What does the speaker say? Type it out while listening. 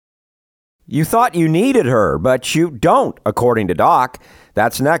You thought you needed her, but you don't, according to Doc.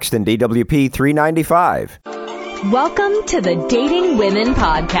 That's next in DWP 395. Welcome to the Dating Women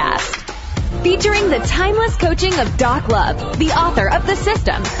Podcast, featuring the timeless coaching of Doc Love, the author of The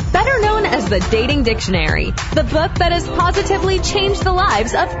System, better known as the Dating Dictionary, the book that has positively changed the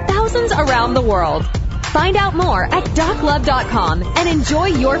lives of thousands around the world. Find out more at doclove.com and enjoy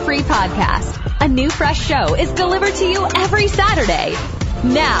your free podcast. A new fresh show is delivered to you every Saturday.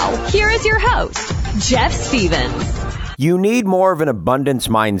 Now, here is your host, Jeff Stevens. You need more of an abundance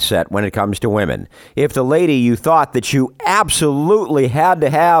mindset when it comes to women. If the lady you thought that you absolutely had to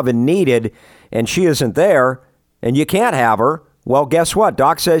have and needed, and she isn't there, and you can't have her, well, guess what?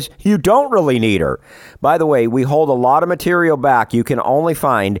 Doc says you don't really need her. By the way, we hold a lot of material back you can only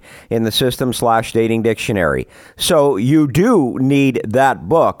find in the System/Dating Dictionary. So you do need that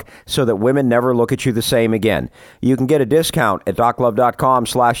book so that women never look at you the same again. You can get a discount at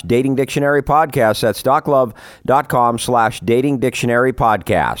doclove.com/Dating Dictionary Podcast. That's doclove.com/Dating Dictionary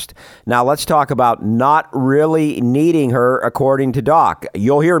Podcast. Now let's talk about not really needing her according to Doc.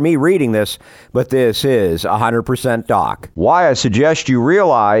 You'll hear me reading this, but this is 100% Doc. Why I suggest you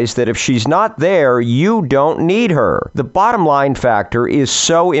realize that if she's not there, you don't need her. The bottom line factor is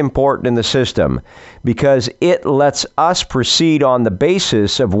so important in the system because it lets us proceed on the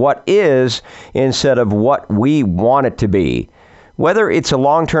basis of what is instead of what we want it to be. Whether it's a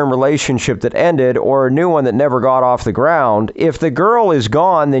long-term relationship that ended or a new one that never got off the ground, if the girl is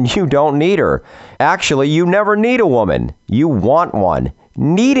gone, then you don't need her. Actually, you never need a woman. You want one.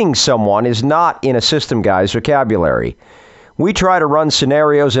 Needing someone is not in a system guy's vocabulary. We try to run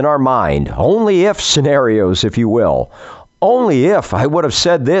scenarios in our mind, only if scenarios, if you will. Only if I would have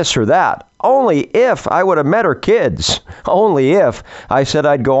said this or that. Only if I would have met her kids. Only if I said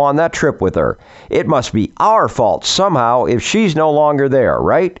I'd go on that trip with her. It must be our fault somehow if she's no longer there,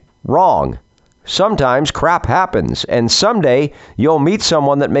 right? Wrong. Sometimes crap happens, and someday you'll meet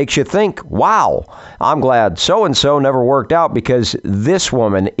someone that makes you think, wow, I'm glad so-and-so never worked out because this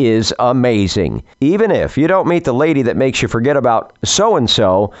woman is amazing. Even if you don't meet the lady that makes you forget about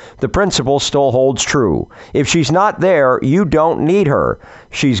so-and-so, the principle still holds true. If she's not there, you don't need her.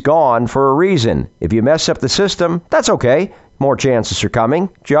 She's gone for a reason. If you mess up the system, that's okay. More chances are coming.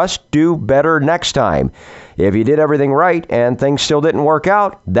 Just do better next time. If you did everything right and things still didn't work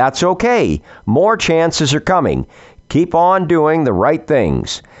out, that's okay. More chances are coming. Keep on doing the right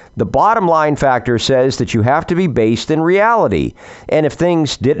things. The bottom line factor says that you have to be based in reality. And if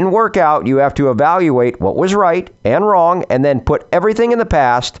things didn't work out, you have to evaluate what was right and wrong and then put everything in the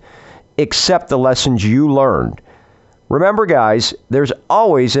past except the lessons you learned. Remember, guys, there's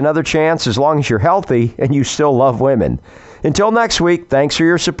always another chance as long as you're healthy and you still love women. Until next week, thanks for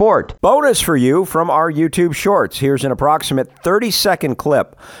your support. Bonus for you from our YouTube Shorts. Here's an approximate 30-second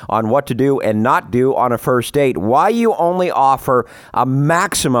clip on what to do and not do on a first date. Why you only offer a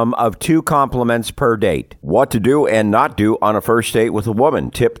maximum of 2 compliments per date. What to do and not do on a first date with a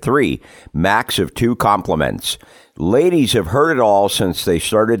woman. Tip 3, max of 2 compliments. Ladies have heard it all since they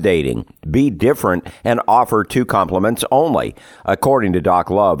started dating. Be different and offer 2 compliments only. According to Doc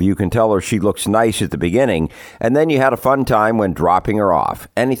Love, you can tell her she looks nice at the beginning, and then you had a fun time when dropping her off.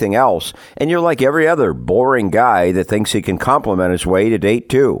 Anything else, and you're like every other boring guy that thinks he can compliment his way to date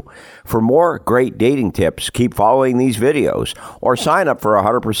 2. For more great dating tips, keep following these videos or sign up for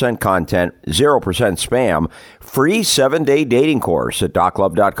 100% content, 0% spam, free 7-day dating course at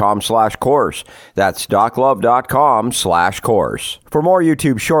doclove.com/course. That's doclove.com/course. For more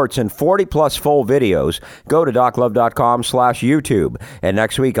YouTube Shorts and 40+ full videos, go to doclove.com/YouTube. And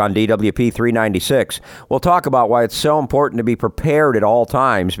next week on DWP 396, we'll talk about why it's so important to be prepared at all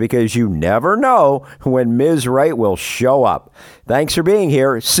times because you never know when Ms. Right will show up. Thanks for being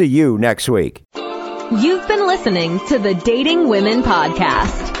here. See you next week. You've been listening to the Dating Women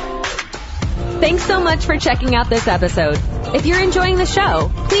Podcast. Thanks so much for checking out this episode. If you're enjoying the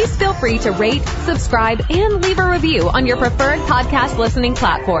show, please feel free to rate, subscribe, and leave a review on your preferred podcast listening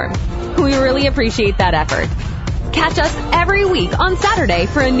platform. We really appreciate that effort. Catch us every week on Saturday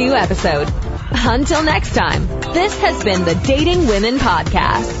for a new episode. Until next time, this has been the Dating Women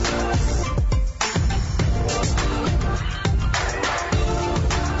Podcast.